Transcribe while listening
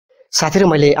साथीहरु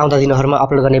मैले आउँदा दिनहरुमा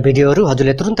अपलोड गर्ने भिडियोहरु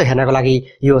हजुरले तुरुन्त हेर्नको लागि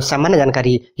यो सामान्य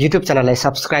जानकारी युट्युब च्यानललाई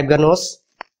सब्स्क्राइब गर्नुहोस्।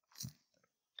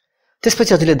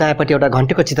 त्यसपछि हजुरले दायाँपट्टि एउटा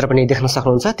घण्टीको चित्र पनि देख्न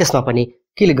सक्नुहुन्छ, त्यसमा पनि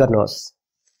क्लिक गर्नुहोस्।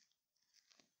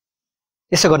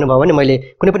 यसो गर्नुभयो भने मैले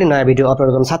कुनै पनि नयाँ भिडियो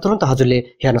अपलोड गर्न साथ तुरुन्त हजुरले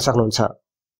हेर्न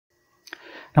सक्नुहुन्छ।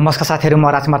 नमस्कार साथीहरु,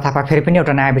 म राजकुमार थापा फेरि पनि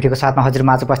एउटा नयाँ भिडियोको साथमा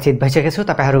हजुरमा आज उपस्थित भइसकेको छु।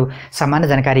 तपाईहरु सामान्य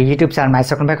जानकारी युट्युब च्यानलमा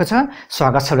आइसक्नु भएको छ।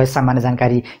 स्वागत छ सामान्य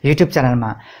जानकारी युट्युब च्यानलमा।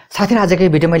 साथीहरु, आजकै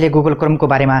भिडियो मैले गुगल क्रोमको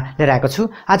बारेमा लिएर आएको छु।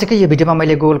 आजकै यो भिडियोमा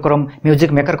मैले गुगल क्रोम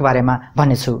म्युजिक मेकरको बारेमा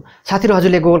भन्ने छु। साथीहरु,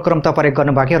 हजुरले गुगल क्रोम त प्रयोग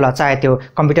गर्नुभएको होला, चाहे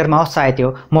त्यो कम्प्युटरमा होस् चाहे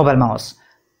त्यो मोबाइलमा होस्।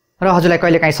 र हजुरलाई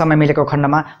कहिलेकाहीँ समय मिलेको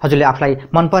खण्डमा हजुरले आफूलाई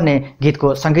मनपर्ने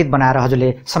गीतको संगीत बनाएर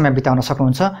हजुरले समय बिताउन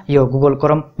सक्नुहुन्छ यो गुगल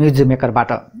क्रोम म्युजिक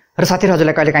मेकरबाट। र साथीहरु,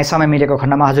 हजुरलाई कहिलेकाहीँ समय मिलेको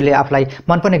खण्डमा हजुरले आफूलाई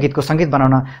मनपर्ने गीतको संगीत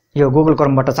बनाउन यो गुगल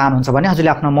क्रोमबाट चाहनुहुन्छ भने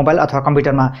हजुरले आफ्नो मोबाइल अथवा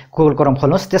कम्प्युटरमा गुगल क्रोम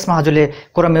खोल्नुहोस्। त्यसमा हजुरले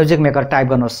क्रोम म्युजिक मेकर टाइप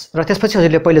गर्नुहोस् र त्यसपछि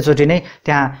हजुरले पहिलोचोटि नै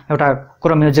त्यहाँ एउटा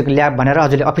क्रोम म्युजिक ल्याब भनेर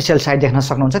हजुरले अफिसियल साइट देख्न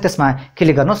सक्नुहुन्छ। त्यसमा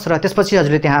क्लिक गर्नुहोस् र त्यसपछि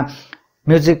हजुरले त्यहाँ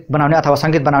म्युजिक बनाउने अथवा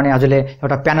संगीत बनाउने हजुरले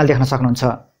एउटा प्यानल देख्न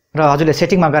सक्नुहुन्छ। र हजुरले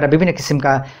सेटिङमा गएर विभिन्न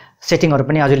किसिमका सेटिङहरु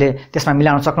पनि हजुरले त्यसमा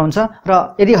मिलाउन सक्नुहुन्छ। र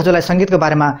यदि हजुरलाई संगीतको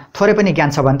बारेमा थोरै पनि ज्ञान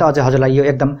छ भने त अझ हजुरलाई यो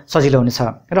एकदम सजिलो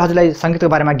हुनेछ। र हजुरलाई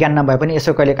संगीतको बारेमा ज्ञान नभए पनि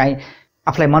यसो कहिलेकाहीँ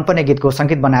आफूलाई मनपर्ने गीतको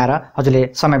संगीत बनाएर हजुरले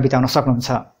समय बिताउन सक्नुहुन्छ।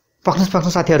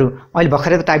 पक्नु साथीहरु, अहिले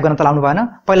भर्खरै त टाइप गर्न त लाउनु भएन।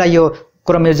 पहिला यो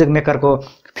क्रोम म्युजिक मेकरको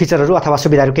फिचरहरु अथवा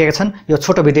सुविधाहरु के छन् यो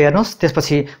छोटो भिडियो हेर्नुहोस्।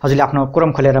 त्यसपछि हजुरले आफ्नो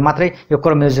क्रोम खोलेर मात्रै यो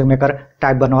क्रोम म्युजिक मेकर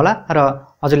टाइप गर्नु होला र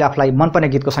हजुरले आफूलाई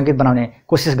मनपर्ने गीतको संगीत बनाउने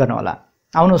कोसिस गर्नु होला।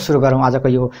 आउनु सुरु गरौँ आजको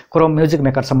यो क्रोम म्युजिक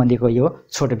मेकर सम्बन्धीको यो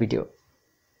छोटो भिडियो।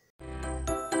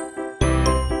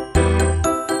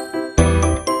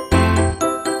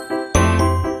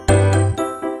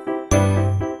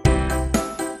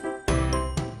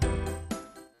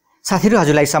 साथीहरु,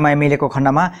 हजुरलाई समय मिलेको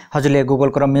खण्डमा हजुरले गुगल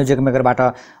क्रोम म्युजिक मेकरबाट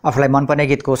आफूलाई मनपर्ने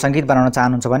गीतको संगीत बनाउन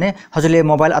चाहनुहुन्छ भने हजुरले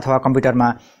मोबाइल अथवा कम्प्युटरमा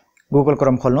गुगल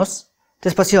क्रोम खोल्नुहोस्।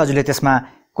 त्यसपछि हजुरले त्यसमा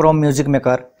क्रोम म्युजिक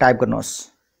मेकर टाइप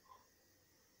गर्नुहोस्।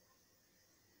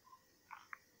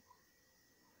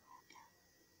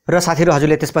 र साथीहरु,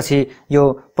 हजुरले त्यसपछि यो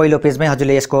पहिलो पेजमै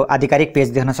हजुरले यसको आधिकारिक पेज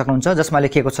देख्न सक्नुहुन्छ जसमा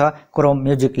लेखिएको छ Chrome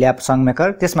music lab song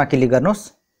maker. त्यसमा क्लिक गर्नुहोस्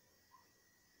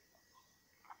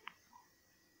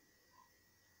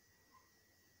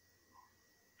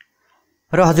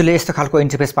र हजुरले यस्तो खालको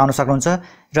इन्टरफेस पाउन सक्नुहुन्छ।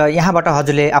 र यहाँबाट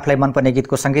हजुरले आफूलाई मनपर्ने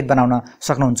गीतको संगीत बनाउन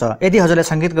सक्नुहुन्छ। यदि हजुरलाई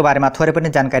संगीतको बारेमा थोरै पनि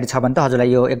जानकारी छ भने त हजुरलाई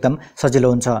यो एकदम सजिलो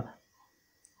हुन्छ।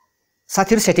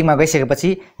 साथीहरु, सेटिङमा गइसकेपछि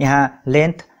यहाँ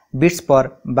length, bits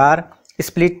per bar,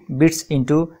 split bits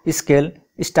into scale,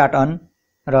 start on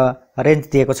र रेन्ज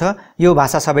दिएको छ। यो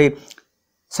भाषा सबै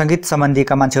संगीत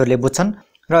सम्बन्धीका मान्छेहरूले बुझ्छन्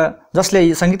र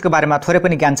जसले संगीतको बारेमा थोरै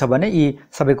पनि ज्ञान छ भने यी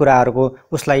सबै कुराहरूको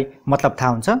उसलाई मतलब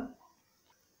थाहा हुन्छ।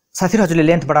 साथीहरु, हजुरले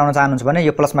लेन्थ बढाउन चाहनुहुन्छ भने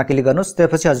यो प्लसमा क्लिक गर्नुहोस्।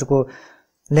 त्यसपछि हजुरको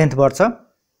लेन्थ बढ्छ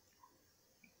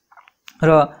र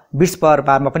बिट्स पर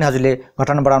बारमा पनि हजुरले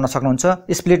घटाउन बढाउन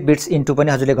सक्नुहुन्छ। स्प्लिट बिट्स इन्टु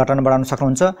पनि हजुरले घटाउन बढाउन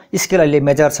सक्नुहुन्छ। स्केल अहिले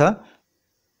मेजर छ।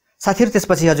 साथीहरु,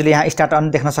 त्यसपछि हजुरले यहाँ स्टार्ट अन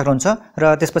देख्न सक्नुहुन्छ र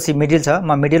त्यसपछि मिडल छ।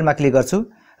 म मिडलमा क्लिक गर्छु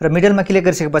र मिडलमा क्लिक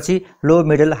गरिसकेपछि लो,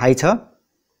 मिडल, हाई छ।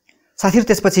 साथीहरु,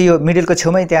 त्यसपछि यो मिडलको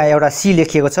छेउमै त्यहाँ एउटा सी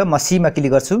लेखिएको छ। म सी मा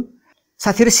क्लिक गर्छु।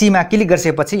 साथीहरु, सी मा क्लिक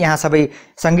गरिसकेपछि यहाँ सबै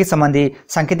संगीत सम्बन्धी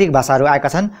सांकेतिक भाषाहरू आएका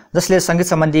छन्। जसले संगीत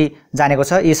सम्बन्धी जानेको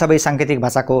छ यी सबै सांकेतिक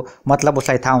भाषाको मतलब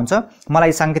उसलाई थाहा हुन्छ।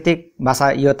 मलाई सांकेतिक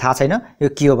भाषा यो थाहा छैन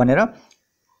यो के हो भनेर,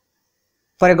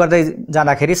 प्रयोग गर्दै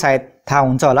जाँदाखेरि सायद थाहा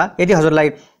हुन्छ होला।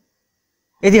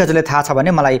 यदि हजुरलाई थाहा छ भने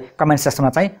मलाई कमेन्ट सेक्सनमा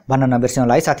चाहिँ भन्न नबिर्सनु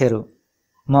होला है साथीहरु।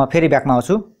 म फेरि ब्याकमा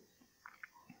आउँछु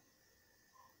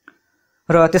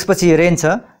र त्यसपछि रेन्ज छ।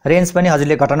 रेन्ज पनि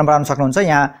हजुरले घटाउन बढाउन सक्नुहुन्छ।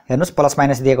 यहाँ हेर्नुस् प्लस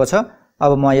माइनस दिएको छ।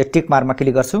 अब म यो टिक मार्कमा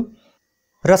क्लिक गर्छु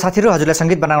र साथीहरु, हजुरलाई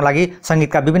संगीत बनाउन लागि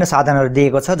संगीतका विभिन्न साधनहरू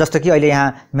दिएको छ। जस्तो कि अहिले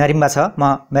यहाँ म्यारिम्बा छ।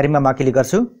 म म्यारिम्बामा क्लिक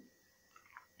गर्छु।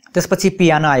 त्यसपछि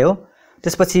पियानो आयो,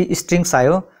 त्यसपछि स्ट्रिङ्स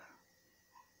आयो,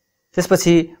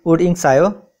 त्यसपछि वुड इङ्क्स आयो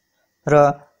र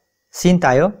सिन्थ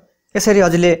आयो। यसरी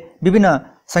हजुरले विभिन्न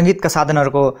संगीतका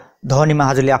साधनहरूको ध्वनिमा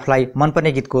हजुरले आफूलाई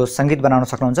मनपर्ने गीतको संगीत बनाउन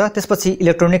सक्नुहुन्छ। त्यसपछि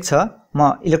इलेक्ट्रोनिक छ।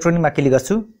 म इलेक्ट्रोनिकमा क्लिक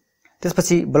गर्छु।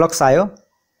 त्यसपछि ब्लक्स आयो,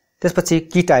 त्यसपछि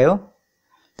किट आयो,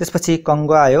 त्यसपछि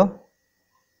कङ्गो आयो,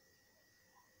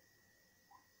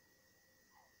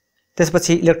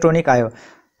 त्यसपछि इलेक्ट्रोनिक आयो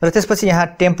र त्यसपछि यहाँ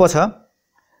टेम्पो छ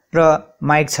र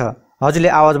माइक छ। हजुरले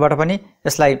आवाजबाट पनि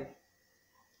यसलाई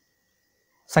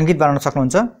संगीत बनाउन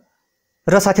सक्नुहुन्छ।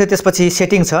 र साथीहरु, त्यसपछि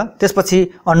सेटिङ छ,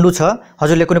 त्यसपछि अन्डु छ।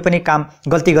 हजुरले कुनै पनि काम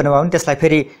गल्ती गर्नुभयो भने त्यसलाई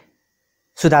फेरि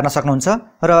सुधार्न सक्नुहुन्छ।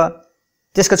 र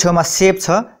त्यसको छेउमा सेभ छ।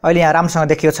 अहिले यहाँ राम्रोसँग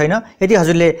देखिएको छैन। यदि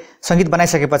हजुरले संगीत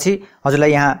बनाइसकेपछि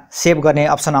हजुरलाई यहाँ सेभ गर्ने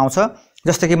अप्सन आउँछ।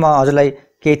 जस्तो कि म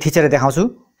हजुरलाई केही थिचेर देखाउँछु।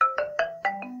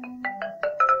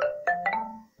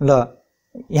 ल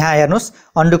यहाँ हेर्नुहोस्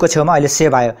अन्डुको छेउमा अहिले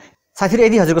सेभ आयो। साथीहरु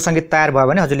यदि हजुरको संगीत तयार भयो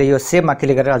भने हजुरले यो सेभमा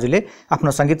क्लिक गरेर हजुरले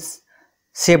आफ्नो संगीत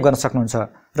सेभ गर्न सक्नुहुन्छ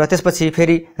र त्यसपछि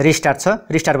फेरि रिस्टार्ट छ।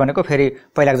 रिस्टार्ट भनेको फेरि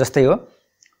पहिलाको जस्तै हो।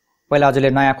 पहिला हजुरले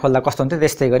नयाँ खोल्दा कस्तो हुन्थ्यो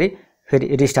त्यस्तै गरी फेरि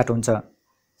रिस्टार्ट हुन्छ।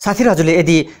 साथीहरु हजुरले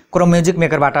यदि क्रोम म्युजिक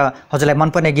मेकरबाट हजुरलाई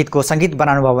मनपर्ने गीतको संगीत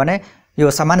बनाउनु भयो भने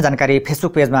यो सामान्य जानकारी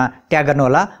फेसबुक पेजमा ट्याग गर्नु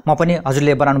होला। म पनि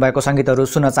हजुरले बनाउनु भएको संगीतहरू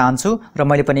सुन्न चाहन्छु र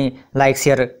मैले पनि लाइक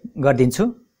शेयर गर्दिन्छु।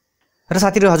 र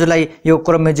साथीहरु हजुरलाई यो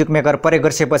क्रोम म्युजिक मेकर प्रयोग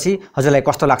गरिसकेपछि हजुरलाई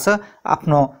कस्तो लाग्छ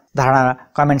आफ्नो धारणा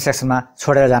कमेन्ट सेक्सनमा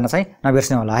छोडेर जान चाहिँ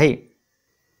नबिर्सनु होला है।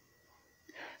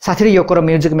 साथीहरु यो क्रोम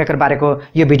म्युजिक मेकर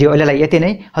बारेको यो भिडियो अहिलेलाई यति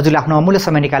नै। हजुरले आफ्नो अमूल्य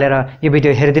समय निकालेर यो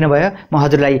भिडियो हेरिदिनु भयो। म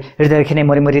हजुरलाई हृदयदेखि नै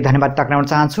मरिमरि धन्यवाद टक्राउन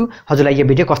चाहन्छु। हजुरलाई यो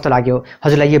भिडियो कस्तो लाग्यो,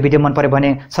 हजुरलाई यो भिडियो मन पर्यो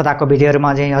भने सदाको भिडियोहरुमा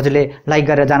चाहिँ हजुरले लाइक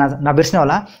गरेर जान नबिर्सनु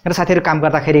होला। र साथीहरु काम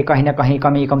गर्दाखेरि कहीं न कहीं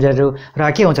कमी कमजोरीहरु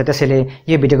के हुन्छ, त्यसैले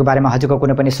यो भिडियोको बारेमा हजुरको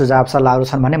कुनै पनि सुझाव सल्लाहहरु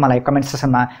छन् भने मलाई कमेन्ट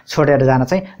सेक्सनमा छोडेर जान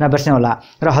चाहिँ नबिर्सनु होला।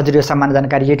 र हजुर यो सामान्य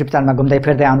जानकारी युट्युब च्यानलमा घुम्दै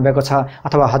फिर्दै आउनु भएको छ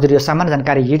अथवा हजुर यो सामान्य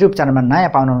जानकारी युट्युब च्यानलमा नयाँ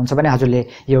पाउनुहुन्छ भने हजुरले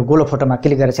यो गोलो फोटोमा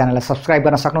क्लिक गरेर च्यानललाई सब्स्क्राइब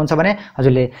गर्न सक्नुहुन्छ भने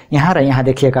हजुरले यहाँ र यहाँ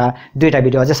देखिएका दुईटा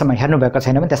भिडियो अझैसम्म हेर्नु भएको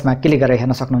छैन भने त्यसमा क्लिक गरेर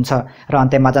हेर्न सक्नुहुन्छ। र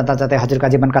अन्त्यमा जाँदा जाँदै हजुरका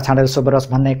जीवनका क्षणहरू शुभ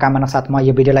रहोस् भन्ने कामना साथ म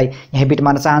यो भिडियोलाई यही बिट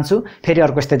मार्न चाहन्छु। फेरि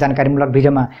अर्को यस्तै जानकारीमूलक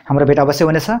भिडियोमा हाम्रो भेट अवश्य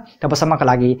हुनेछ। तबसम्मका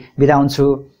लागि बिदा हुन्छु।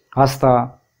 हस्त।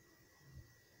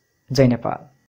 जय नेपाल।